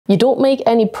You don't make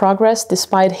any progress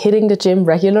despite hitting the gym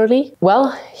regularly?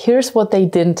 Well, here's what they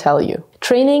didn't tell you.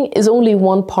 Training is only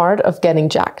one part of getting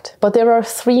jacked, but there are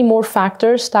 3 more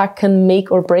factors that can make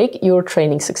or break your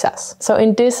training success. So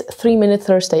in this 3-Minute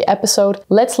Thursday episode,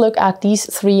 let's look at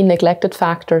these 3 neglected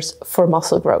factors for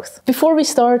muscle growth. Before we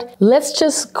start, let's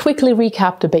just quickly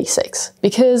recap the basics,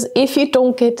 because if you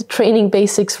don't get the training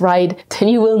basics right, then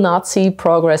you will not see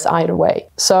progress either way.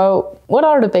 So what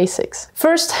are the basics?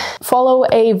 First, follow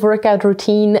a workout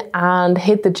routine and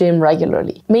hit the gym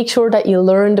regularly. Make sure that you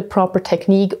learn the proper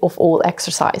technique of all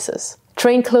exercises.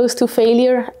 Train close to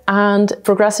failure and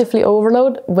progressively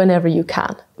overload whenever you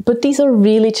can. But these are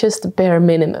really just the bare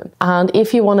minimum. And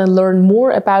if you want to learn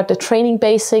more about the training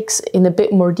basics in a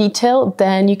bit more detail,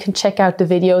 then you can check out the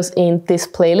videos in this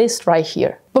playlist right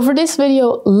here. But for this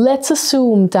video, let's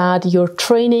assume that your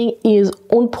training is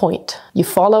on point. You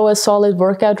follow a solid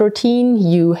workout routine,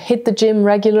 you hit the gym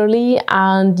regularly,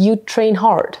 and you train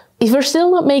hard. If you're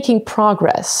still not making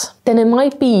progress, then it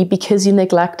might be because you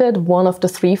neglected one of the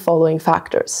 3 following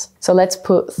factors. So let's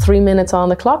put 3 minutes on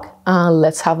the clock and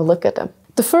let's have a look at them.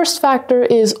 The first factor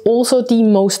is also the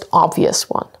most obvious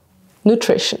one: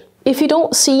 nutrition. If you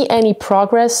don't see any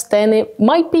progress, then it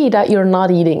might be that you're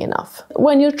not eating enough.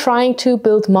 When you're trying to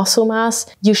build muscle mass,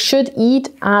 you should eat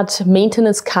at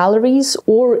maintenance calories,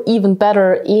 or even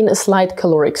better, in a slight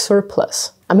caloric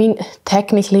surplus. I mean,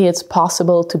 technically it's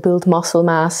possible to build muscle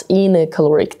mass in a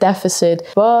caloric deficit,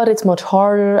 but it's much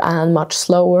harder and much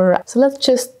slower. So let's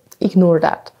just ignore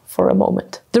that for a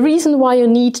moment. The reason why you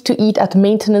need to eat at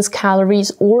maintenance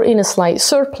calories or in a slight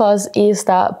surplus is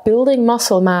that building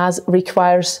muscle mass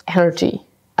requires energy.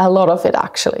 A lot of it,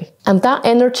 actually. And that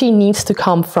energy needs to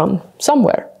come from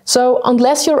somewhere. So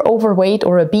unless you're overweight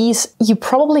or obese, you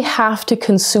probably have to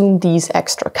consume these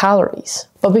extra calories.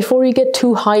 But before you get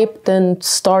too hyped and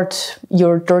start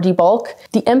your dirty bulk,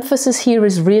 the emphasis here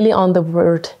is really on the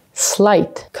word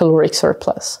slight caloric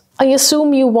surplus. I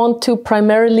assume you want to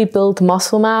primarily build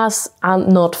muscle mass and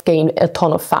not gain a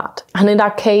ton of fat. And in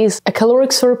that case, a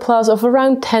caloric surplus of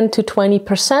around 10 to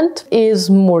 20% is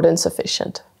more than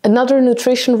sufficient. Another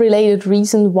nutrition-related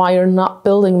reason why you're not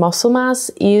building muscle mass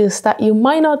is that you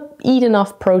might not eat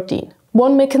enough protein.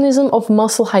 One mechanism of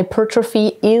muscle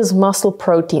hypertrophy is muscle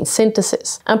protein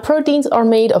synthesis, and proteins are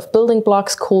made of building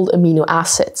blocks called amino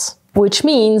acids, which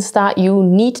means that you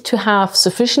need to have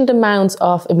sufficient amounts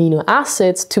of amino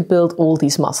acids to build all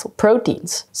these muscle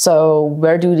proteins. So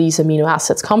where do these amino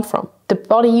acids come from? The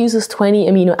body uses 20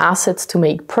 amino acids to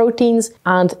make proteins,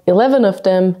 and 11 of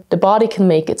them the body can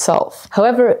make itself.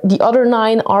 However, the other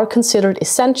 9 are considered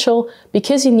essential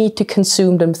because you need to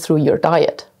consume them through your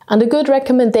diet. And a good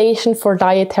recommendation for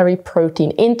dietary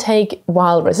protein intake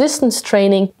while resistance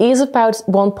training is about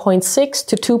 1.6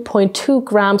 to 2.2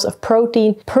 grams of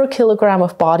protein per kilogram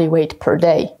of body weight per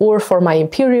day. Or for my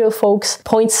imperial folks,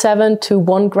 0.7 to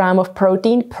 1 gram of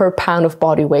protein per pound of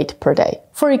body weight per day.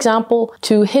 For example,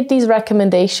 to hit these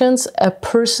recommendations, a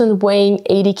person weighing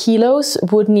 80 kilos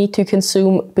would need to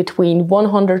consume between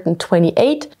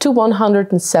 128 to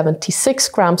 176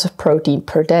 grams of protein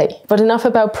per day. But enough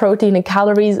about protein and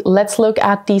calories, let's look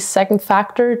at the second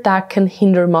factor that can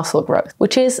hinder muscle growth,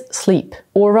 which is sleep,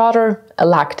 or rather a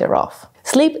lack thereof.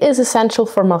 Sleep is essential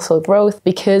for muscle growth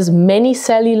because many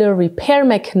cellular repair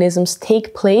mechanisms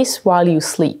take place while you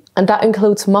sleep. And that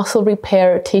includes muscle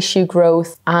repair, tissue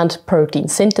growth, and protein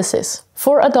synthesis.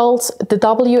 For adults, the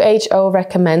WHO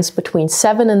recommends between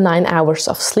 7 and 9 hours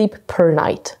of sleep per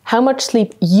night. How much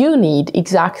sleep you need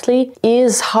exactly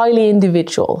is highly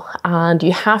individual, and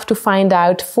you have to find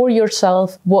out for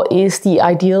yourself what is the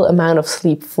ideal amount of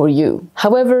sleep for you.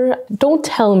 However, don't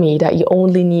tell me that you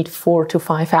only need 4 to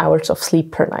 5 hours of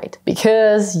sleep per night,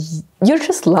 because you're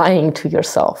just lying to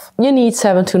yourself. You need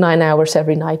 7 to 9 hours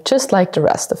every night, just like the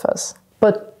rest of us.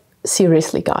 But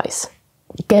seriously, guys,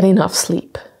 get enough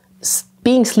sleep.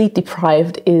 Being sleep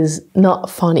deprived is not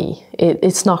funny,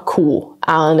 it's not cool,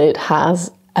 and it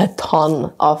has a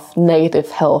ton of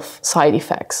negative health side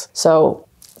effects. So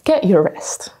get your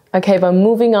rest. Okay, but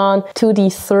moving on to the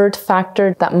third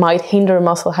factor that might hinder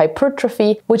muscle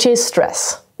hypertrophy, which is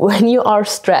stress. When you are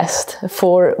stressed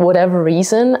for whatever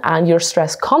reason and you're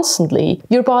stressed constantly,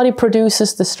 your body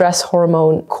produces the stress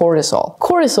hormone cortisol.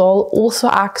 Cortisol also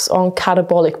acts on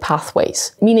catabolic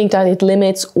pathways, meaning that it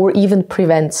limits or even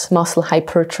prevents muscle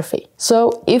hypertrophy.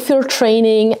 So if your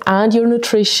training and your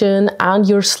nutrition and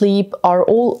your sleep are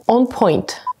all on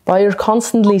point, but you're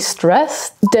constantly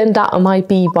stressed, then that might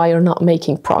be why you're not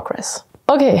making progress.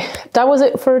 Okay, that was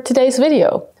it for today's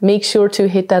video. Make sure to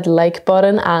hit that like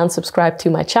button and subscribe to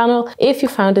my channel if you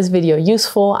found this video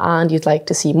useful and you'd like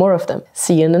to see more of them.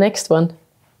 See you in the next one.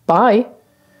 Bye!